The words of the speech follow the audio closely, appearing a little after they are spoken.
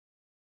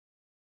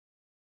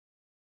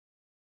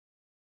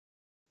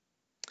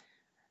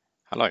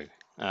Hello,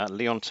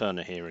 Leon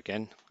Turner here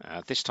again,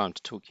 this time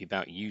to talk to you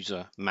about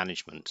user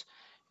management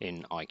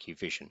in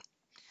IQVISION.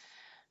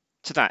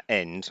 To that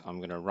end, I'm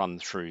going to run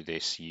through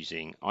this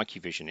using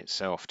IQVISION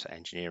itself to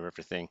engineer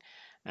everything,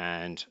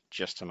 and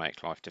just to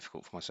make life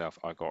difficult for myself,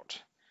 I got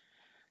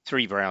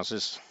 3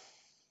 browsers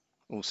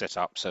all set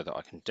up so that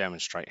I can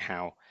demonstrate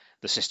how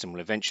the system will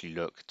eventually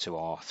look to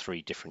our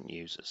 3 different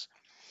users.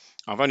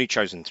 I've only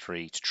chosen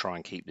 3 to try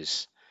and keep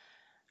this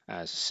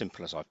as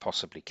simple as I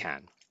possibly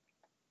can.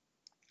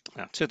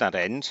 Now, to that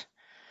end,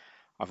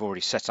 I've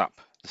already set up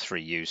the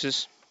 3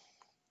 users.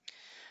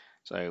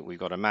 So we've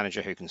got a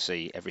manager who can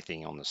see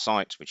everything on the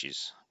site, which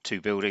is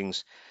 2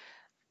 buildings,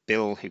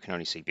 Bill who can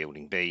only see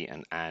building B,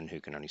 and Anne who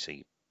can only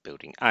see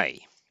building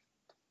A.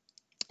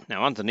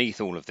 Now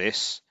underneath all of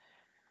this,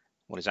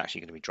 what is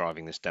actually going to be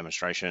driving this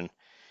demonstration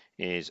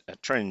is a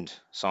trend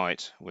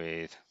site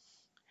with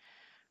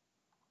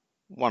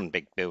 1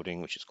 big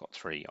building which has got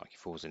 3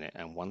 IQ4s in it,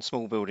 and 1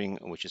 small building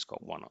which has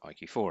got 1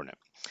 IQ4 in it.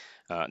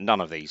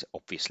 None of these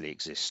obviously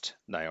exist.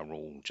 They are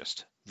all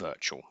just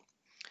virtual.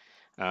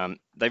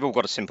 They've all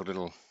got a simple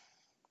little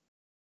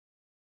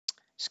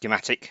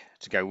schematic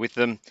to go with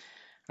them.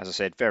 As I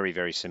said, very,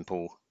 very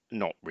simple,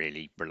 not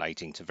really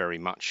relating to very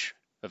much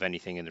of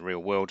anything in the real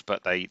world,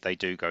 but they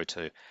do go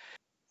to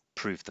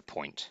prove the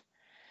point.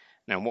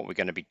 Now, what we're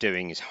going to be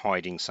doing is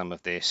hiding some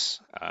of this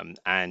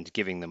and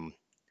giving them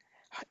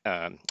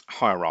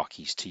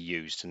hierarchies to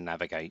use to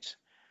navigate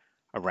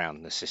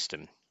around the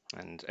system.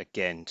 And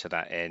again, to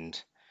that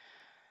end,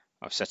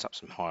 I've set up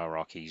some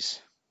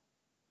hierarchies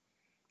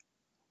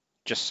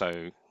just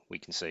so we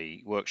can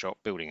see workshop,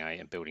 building A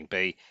and building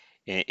B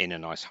in a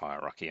nice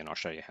hierarchy, and I'll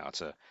show you how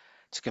to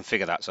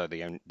configure that so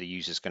the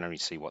users can only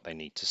see what they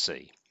need to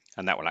see,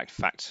 and that will in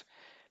fact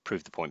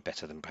prove the point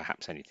better than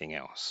perhaps anything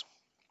else.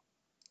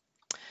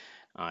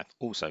 I've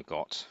also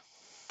got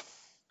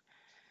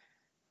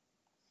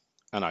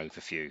an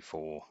overview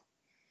for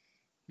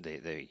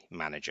the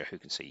manager who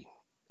can see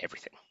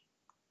everything.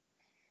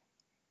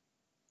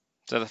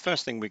 So the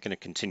first thing we're going to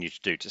continue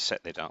to do to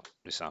set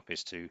this up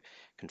is to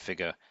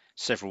configure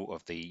several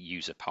of the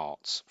user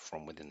parts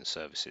from within the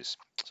services.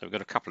 So we've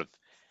got a couple of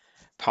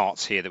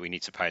parts here that we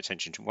need to pay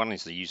attention to. One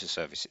is the user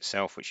service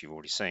itself, which you've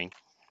already seen.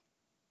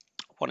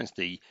 One is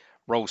the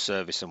role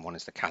service and one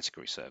is the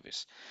category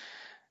service.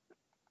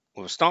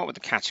 We'll start with the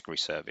category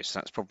service.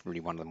 That's probably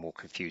one of the more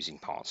confusing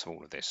parts of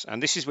all of this.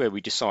 And this is where we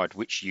decide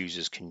which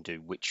users can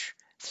do which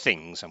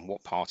things and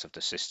what part of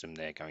the system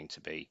they're going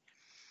to be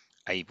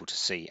able to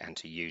see and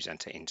to use and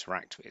to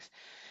interact with.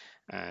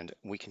 And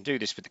we can do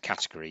this with the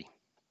category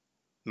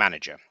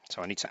manager.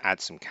 So I need to add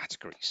some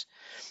categories.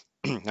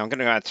 Now I'm going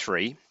to add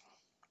 3,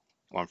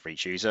 1 for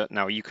each user.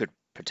 Now you could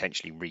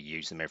potentially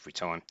reuse them every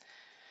time,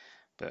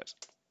 but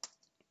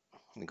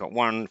we've got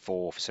 1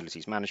 for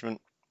facilities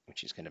management,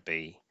 which is going to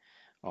be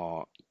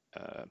our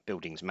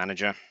buildings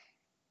manager.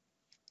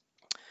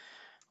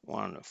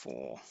 1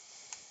 for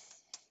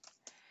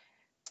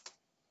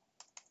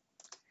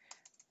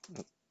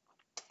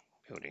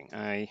building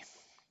A,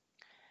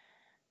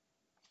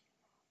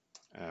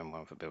 and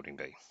 1 for building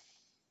B.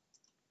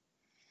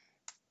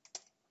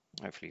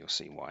 Hopefully you'll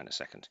see why in a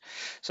second.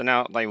 So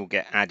now they will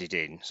get added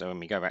in. So when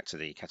we go back to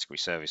the category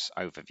service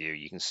overview,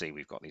 you can see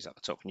we've got these at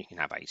the top, and you can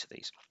have 8 of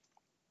these.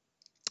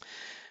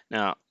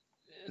 Now,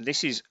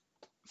 this is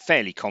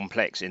fairly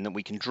complex in that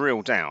we can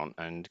drill down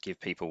and give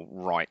people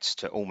rights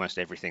to almost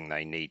everything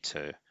they need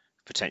to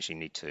potentially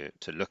need to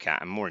look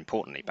at, and more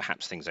importantly,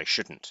 perhaps things they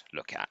shouldn't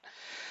look at.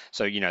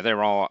 So, you know,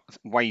 there are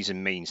ways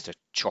and means to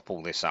chop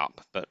all this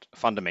up, but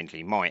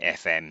fundamentally my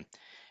FM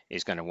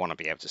is going to want to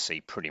be able to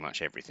see pretty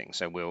much everything.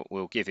 So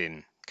we'll give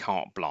him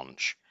carte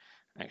blanche.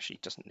 Actually,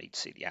 it doesn't need to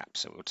see the app,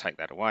 so we'll take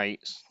that away.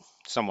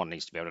 Someone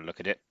needs to be able to look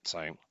at it,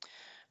 so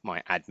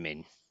my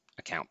admin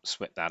account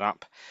swept that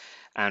up.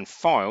 And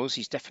files,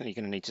 he's definitely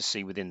going to need to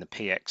see within the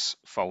PX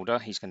folder.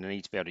 He's going to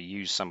need to be able to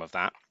use some of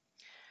that.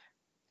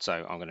 So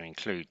I'm going to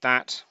include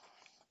that.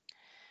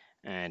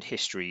 And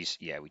histories,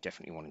 yeah, we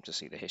definitely want him to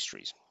see the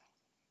histories.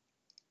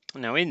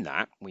 Now in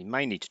that, we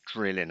may need to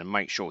drill in and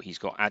make sure he's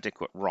got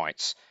adequate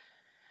rights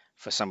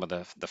for some of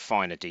the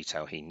finer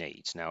detail he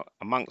needs. Now,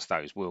 amongst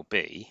those will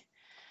be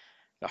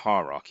the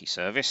hierarchy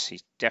service.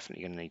 He's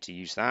definitely going to need to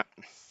use that.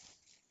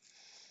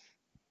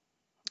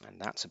 And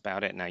that's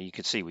about it. Now, you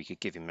could see we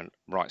could give him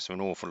rights to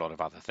an awful lot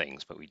of other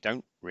things, but we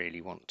don't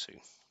really want to.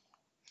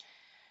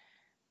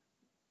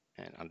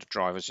 And under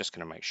drivers, just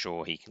going to make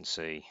sure he can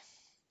see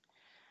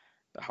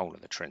the whole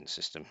of the trend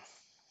system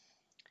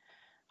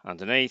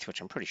underneath,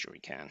 which I'm pretty sure he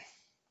can.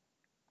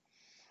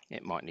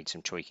 It might need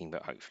some tweaking,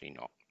 but hopefully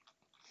not.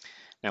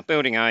 Now,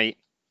 building A,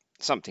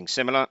 something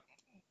similar.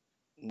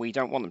 We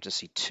don't want them to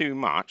see too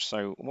much,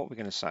 so what we're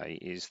going to say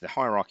is the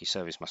hierarchy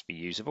service must be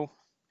usable.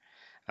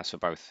 That's for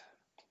both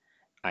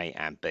A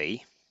and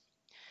B.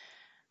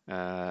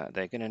 They're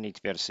going to need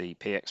to be able to see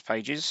PX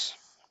pages,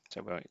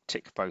 so we'll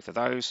tick both of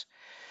those.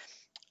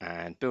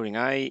 And building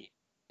A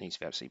needs to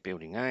be able to see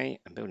building A,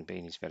 and building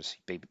B needs to be able to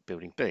see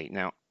building B.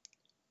 Now,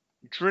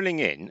 drilling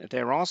in,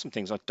 there are some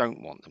things I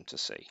don't want them to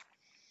see.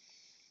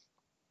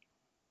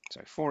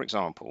 So for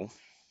example,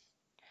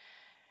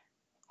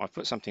 I've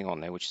put something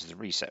on there which is the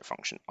reset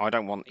function. I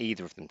don't want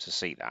either of them to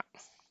see that.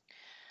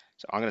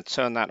 So I'm going to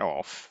turn that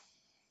off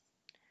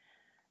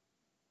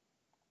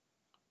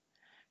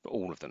for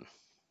all of them,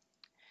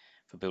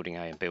 for building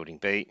A and building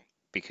B,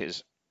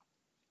 because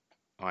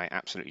I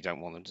absolutely don't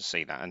want them to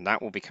see that. And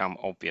that will become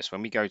obvious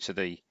when we go to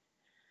the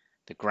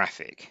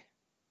graphic.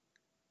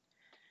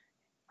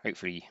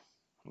 Hopefully,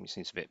 it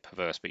seems a bit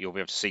perverse, but you'll be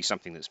able to see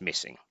something that's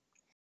missing.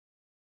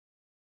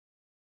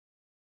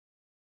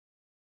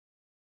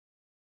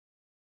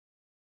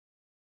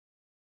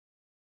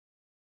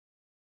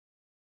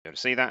 You'll be able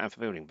to see that, and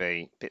for building B,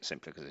 a bit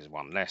simpler because there's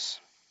one less.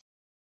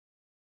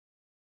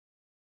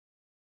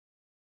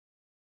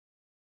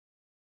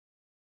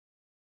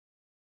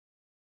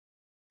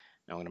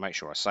 Now I'm going to make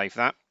sure I save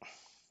that.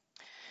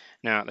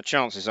 Now the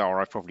chances are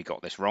I've probably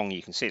got this wrong.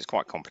 You can see it's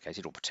quite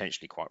complicated, or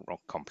potentially quite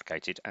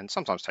complicated, and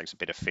sometimes takes a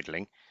bit of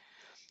fiddling.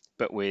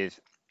 But with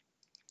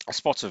a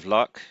spot of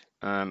luck,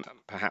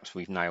 perhaps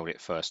we've nailed it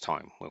first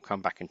time. We'll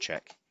come back and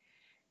check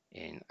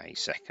in a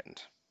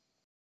second.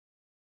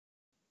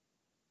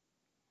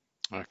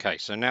 Okay,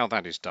 so now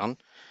that is done,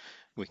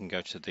 we can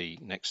go to the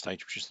next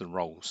stage, which is the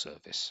role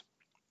service.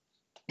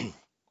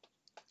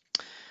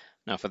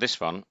 Now for this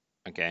one,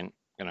 again,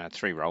 I'm going to add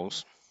 3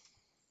 roles.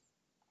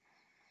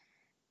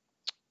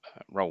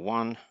 Role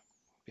 1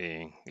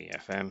 being the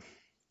FM.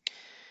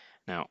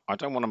 Now I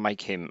don't want to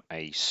make him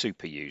a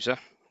super user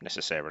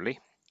necessarily.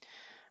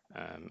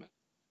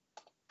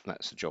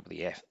 That's the job of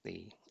the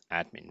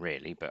admin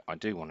really, but I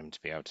do want him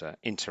to be able to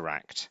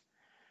interact,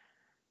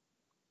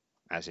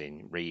 as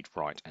in read,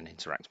 write, and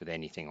interact with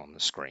anything on the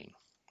screen.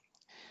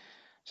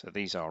 So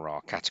these are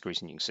our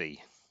categories, and you can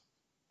see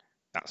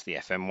that's the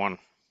FM one.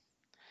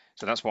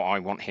 So that's what I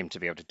want him to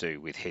be able to do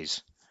with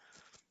his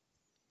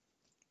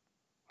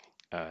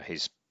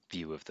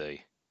view of the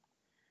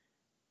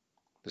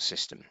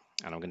system.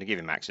 And I'm going to give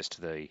him access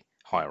to the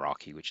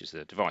hierarchy, which is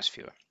the device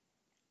viewer.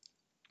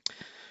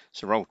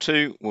 So role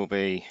 2 will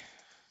be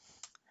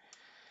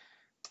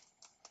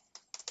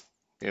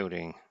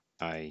building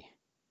a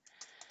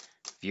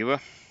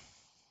viewer.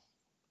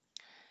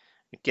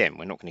 Again,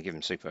 we're not going to give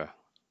them super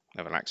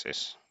level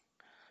access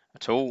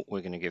at all.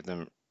 We're going to give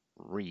them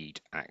read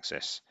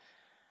access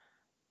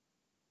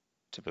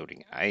to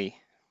building A.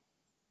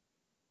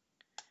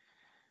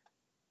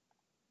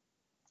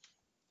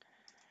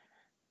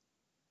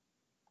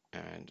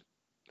 And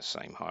the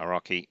same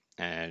hierarchy.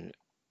 And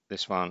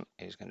this one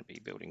is going to be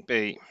building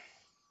B.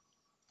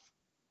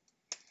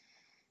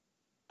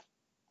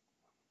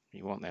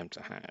 You want them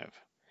to have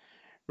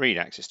read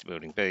access to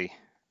building B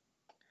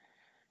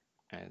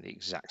and the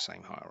exact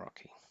same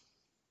hierarchy.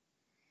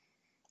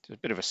 It's a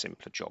bit of a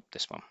simpler job,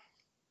 this one.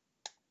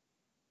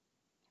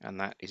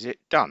 And that is it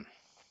done.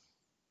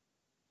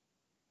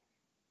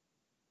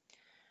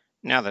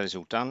 Now that is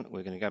all done,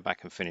 we're going to go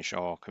back and finish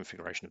our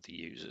configuration of the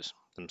users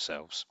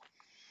themselves.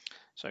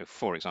 So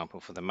for example,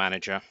 for the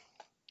manager,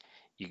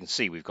 you can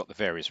see we've got the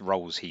various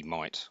roles he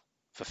might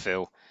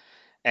fulfill.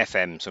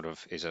 FM sort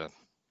of is an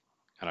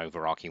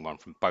overarching one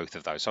from both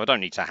of those. So I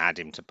don't need to add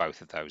him to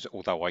both of those,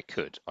 although I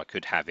could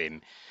have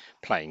him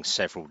playing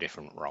several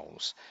different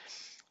roles.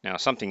 Now,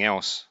 something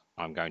else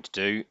I'm going to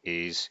do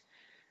is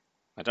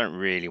I don't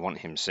really want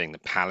him seeing the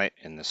palette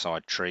in the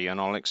side tree, and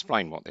I'll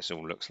explain what this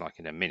all looks like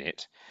in a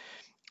minute.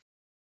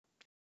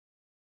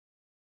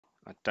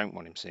 I don't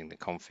want him seeing the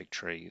config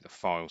tree, the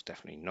files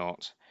definitely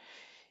not.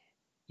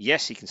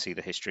 Yes, he can see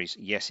the histories.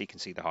 Yes, he can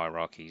see the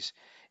hierarchies.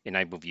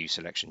 Enable view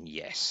selection,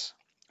 yes.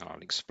 And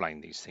I'll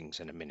explain these things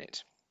in a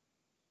minute.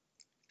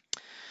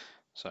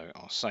 So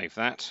I'll save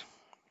that.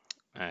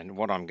 And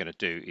what I'm going to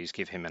do is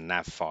give him a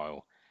nav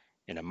file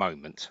in a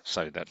moment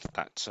so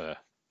that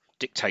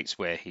dictates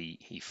where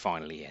he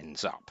finally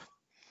ends up.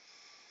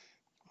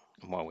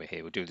 And while we're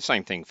here, we'll do the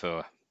same thing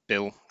for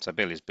Bill. So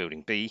Bill is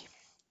building B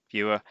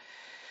viewer.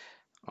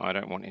 I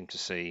don't want him to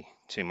see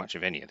too much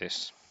of any of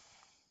this.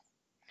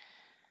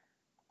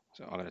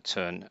 So I'm going to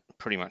turn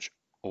pretty much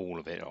all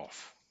of it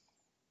off.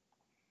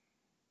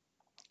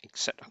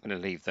 Except I'm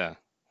going to leave the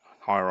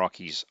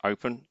hierarchies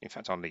open. In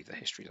fact, I'll leave the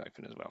histories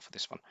open as well for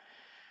this one.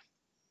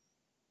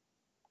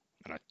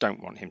 And I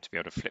don't want him to be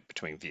able to flip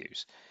between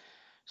views.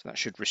 So that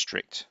should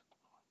restrict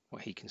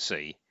what he can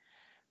see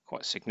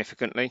quite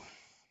significantly.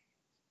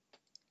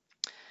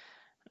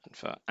 And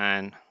for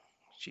Anne,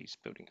 she's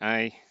building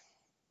A.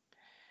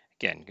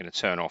 Again, going to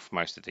turn off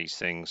most of these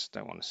things.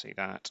 Don't want to see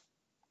that,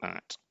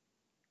 that.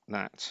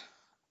 No.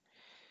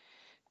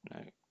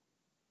 I'm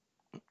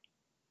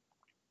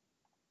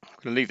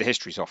going to leave the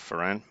histories off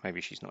for Anne.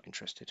 Maybe she's not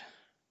interested.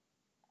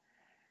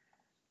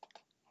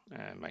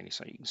 Mainly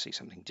so you can see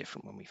something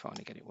different when we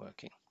finally get it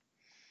working.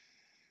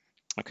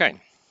 Okay.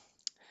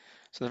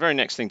 So the very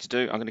next thing to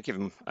do, I'm going to give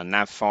them a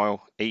nav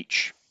file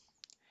each.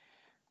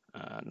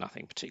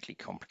 Nothing particularly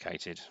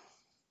complicated.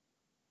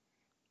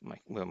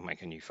 We'll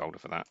make a new folder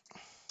for that.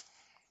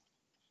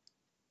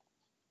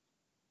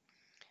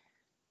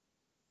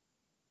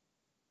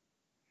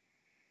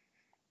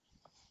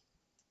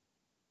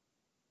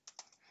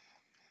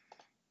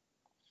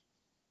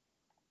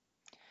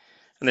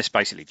 And this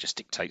basically just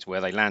dictates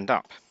where they land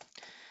up.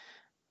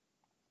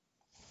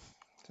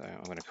 So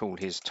I'm going to call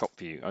his top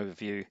view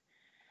overview.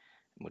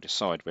 We'll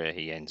decide where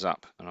he ends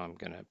up, and I'm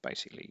going to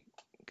basically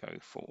go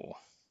for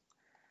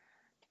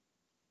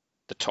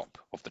the top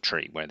of the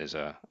tree where there's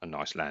a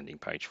nice landing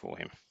page for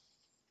him.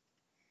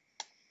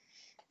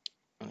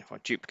 And if I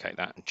duplicate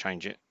that and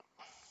change it,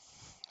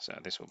 so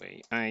this will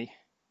be A.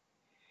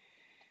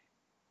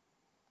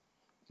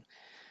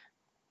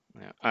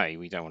 Now A,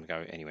 we don't want to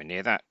go anywhere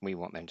near that. We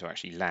want them to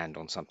actually land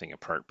on something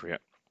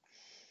appropriate.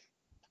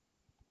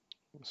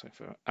 So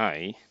for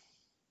A,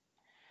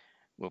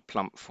 we'll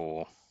plump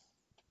for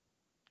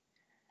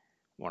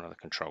one of the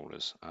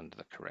controllers under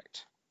the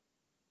correct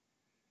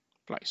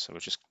place. So we'll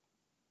just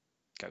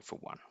go for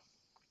 1.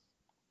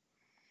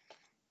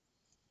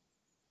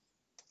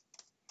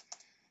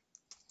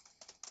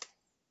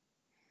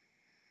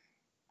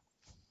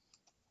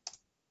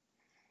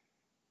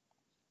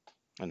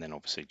 And then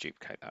obviously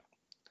duplicate that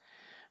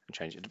and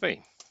change it to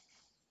B.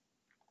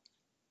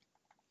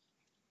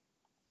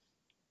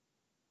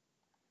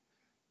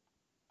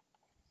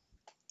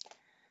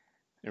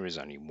 There is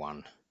only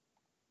one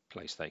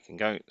place they can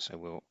go, so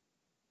we'll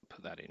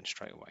put that in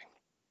straight away.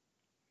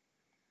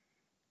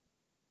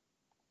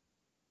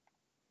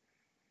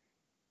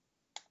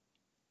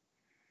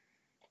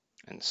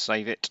 And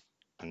save it,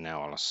 and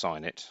now I'll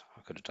assign it.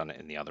 I could have done it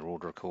in the other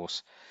order, of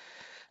course.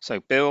 So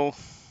Bill,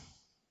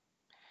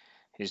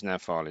 his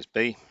nav file is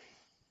B,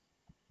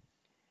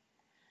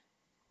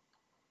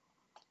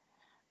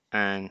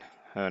 and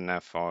her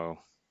nav file,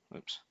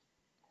 oops,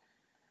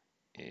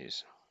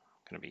 is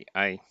going to be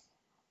A.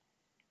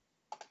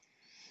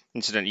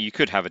 Incidentally, you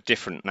could have a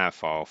different nav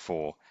file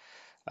for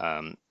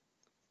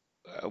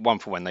one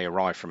for when they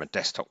arrive from a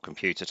desktop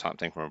computer type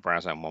thing from a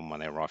browser, and one when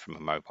they arrive from a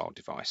mobile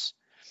device,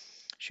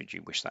 should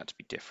you wish that to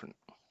be different.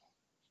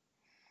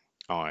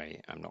 I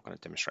am not going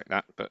to demonstrate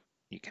that, but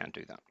you can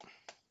do that.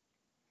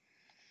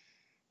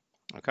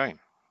 Okay,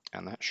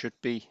 and that should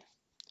be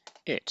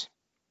it.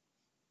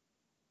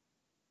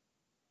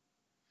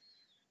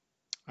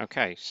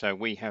 Okay, so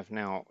we have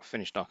now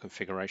finished our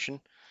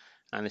configuration,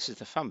 and this is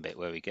the fun bit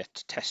where we get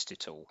to test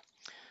it all.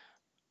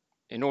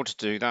 In order to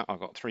do that, I've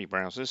got 3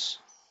 browsers,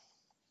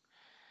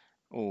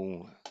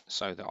 all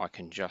so that I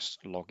can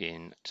just log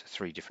in to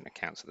 3 different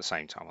accounts at the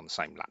same time on the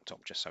same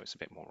laptop, just so it's a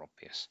bit more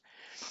obvious.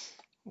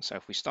 So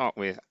if we start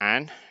with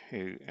Anne,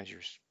 who, as you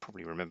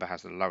probably remember,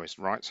 has the lowest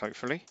rights,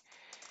 hopefully.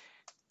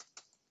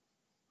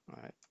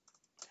 Right.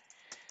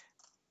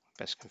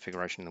 Best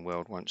configuration in the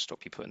world, won't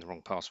stop you putting the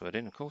wrong password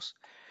in, of course.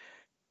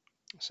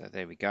 So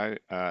there we go.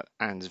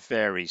 Anne's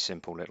very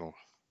simple little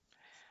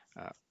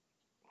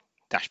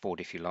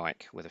dashboard, if you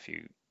like, with a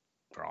few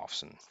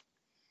graphs and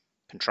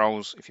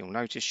controls. If you'll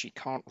notice, she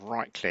can't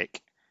right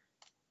click.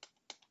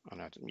 I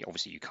know,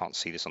 obviously you can't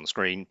see this on the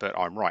screen, but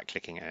I'm right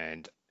clicking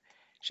and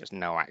she has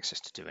no access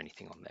to do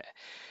anything on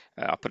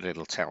there. I'll put a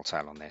little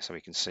telltale on there so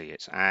we can see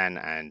it's Anne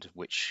and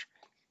which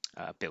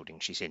building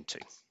she's into.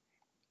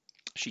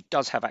 She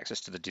does have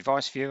access to the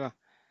device viewer,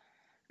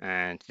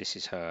 and this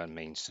is her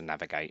means to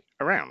navigate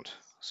around,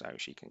 so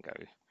she can go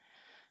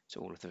to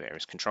all of the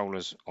various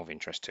controllers of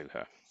interest to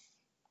her.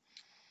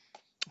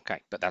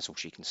 Okay, but that's all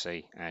she can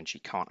see, and she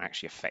can't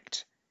actually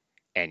affect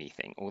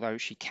anything, although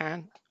she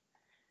can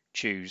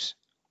choose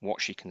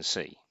what she can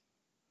see,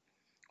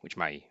 which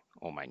may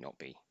or may not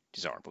be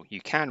desirable.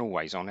 You can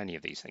always, on any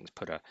of these things,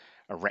 put a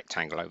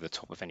rectangle over the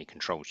top of any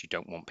controls you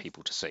don't want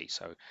people to see,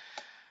 so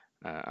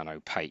an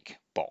opaque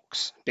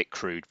box. A bit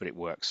crude, but it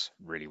works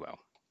really well.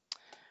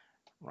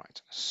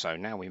 Right, so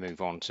now we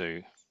move on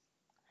to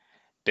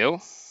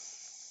Bill.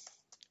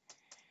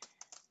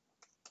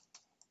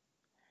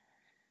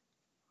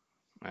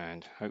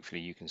 And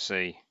hopefully you can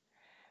see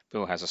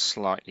Bill has a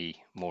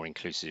slightly more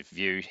inclusive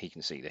view. He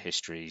can see the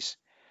histories.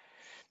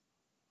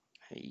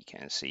 He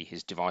can see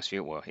his device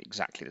viewer, well,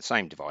 exactly the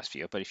same device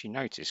viewer, but if you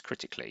notice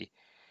critically,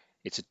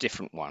 it's a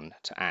different one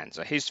to Anne's.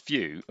 So his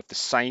view of the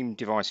same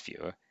device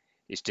viewer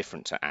is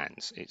different to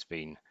Anne's. It's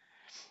been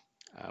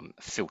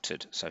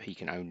filtered, so he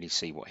can only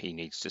see what he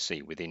needs to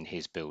see within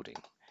his building.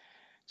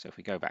 So if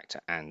we go back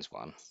to Anne's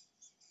one,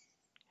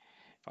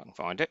 if I can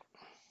find it,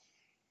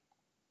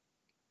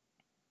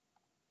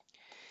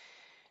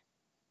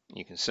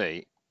 you can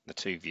see the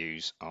 2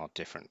 views are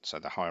different, so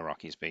the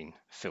hierarchy has been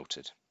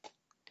filtered.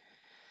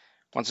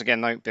 Once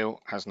again, though, Bill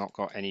has not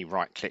got any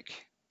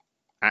right-click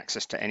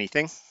access to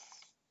anything.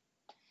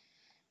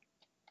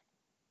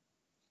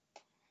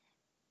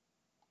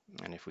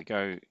 And if we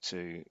go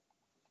to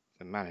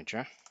the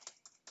manager,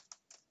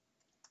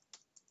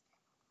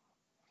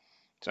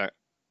 so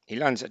he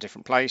lands at a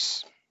different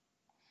place.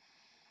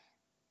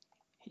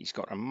 He's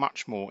got a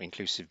much more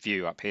inclusive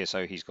view up here,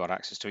 so he's got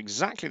access to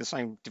exactly the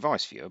same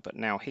device viewer, but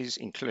now his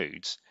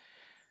includes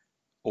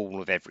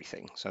all of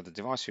everything. So the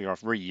device viewer,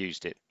 I've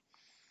reused it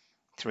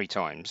 3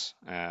 times,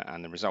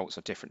 and the results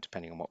are different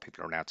depending on what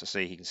people are allowed to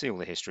see. He can see all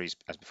the histories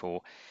as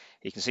before.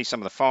 He can see some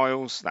of the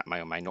files that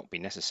may or may not be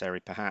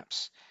necessary,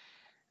 perhaps,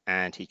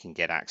 and he can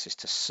get access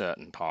to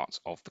certain parts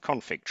of the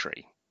config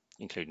tree,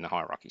 including the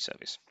hierarchy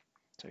service.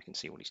 so we can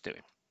see what he's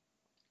doing.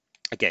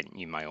 Again,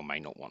 you may or may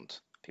not want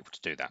people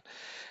to do that.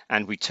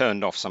 And we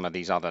turned off some of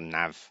these other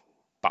nav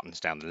buttons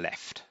down the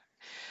left.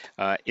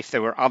 If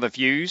there were other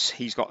views,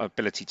 he's got the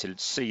ability to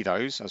see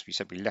those. As we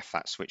said, we left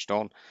that switched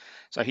on.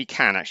 So he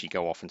can actually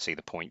go off and see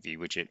the point view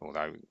widget,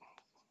 although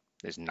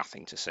there's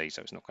nothing to see,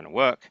 so it's not going to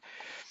work.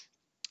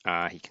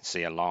 He can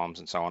see alarms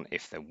and so on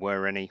if there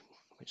were any,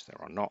 which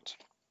there are not.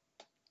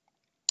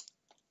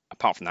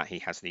 Apart from that, he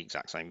has the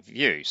exact same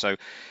view. So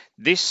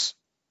this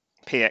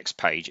PX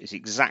page is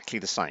exactly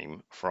the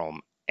same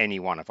from any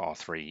one of our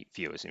 3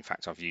 viewers. In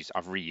fact, I've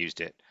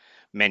reused it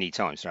many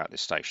times throughout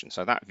this station.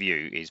 So that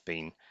view has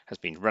been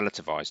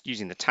relativized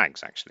using the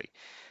tags actually.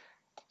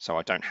 So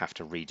I don't have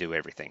to redo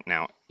everything.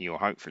 Now you'll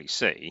hopefully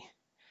see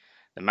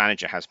the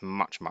manager has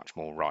much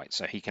more rights,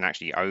 so he can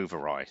actually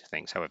override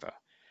things. However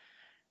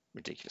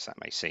ridiculous that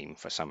may seem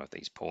for some of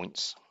these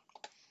points,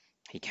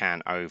 he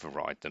can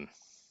override them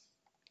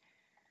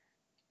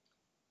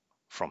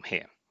from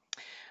here.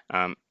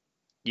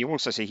 You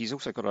also see he's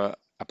also got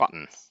a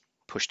button,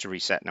 push to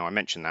reset. Now I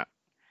mentioned that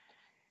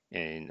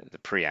in the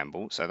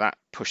preamble. So that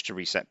push to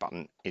reset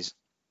button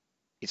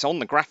it's on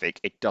the graphic.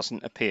 It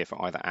doesn't appear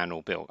for either Anne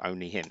or Bill,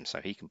 only him.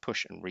 So he can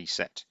push and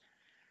reset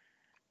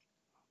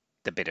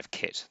the bit of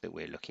kit that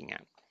we're looking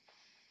at.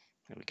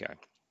 There we go.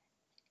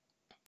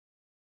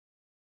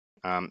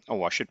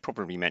 Oh, I should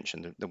probably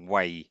mention the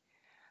way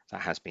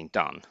that has been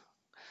done.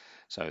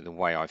 So the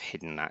way I've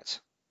hidden that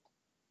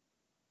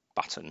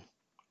button.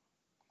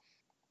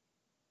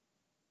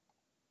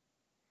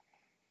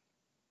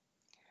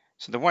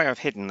 So the way I've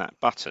hidden that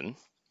button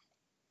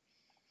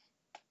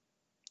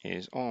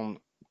is on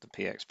the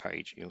PX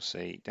page. You'll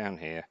see down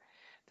here,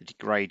 the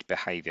degrade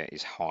behavior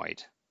is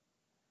hide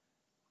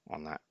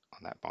on that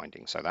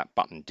binding. So that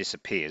button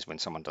disappears when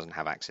someone doesn't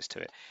have access to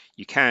it.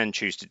 You can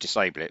choose to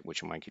disable it,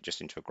 which will make it just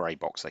into a grey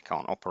box. They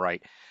can't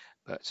operate,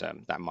 but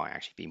that might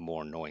actually be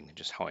more annoying than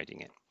just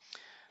hiding it.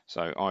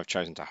 So I've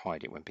chosen to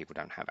hide it when people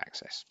don't have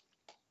access.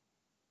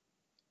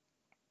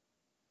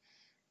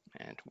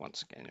 And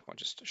once again, if I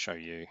just show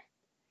you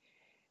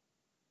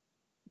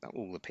that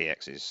all the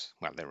PXs,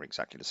 well, they're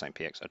exactly the same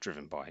PX, are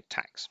driven by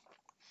tags.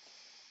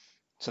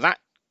 So that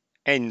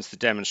ends the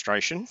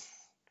demonstration.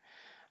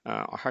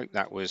 I hope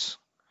that was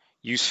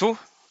useful.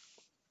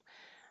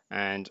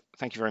 And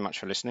thank you very much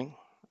for listening.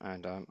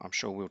 And I'm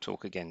sure we'll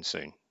talk again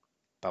soon.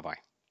 Bye-bye.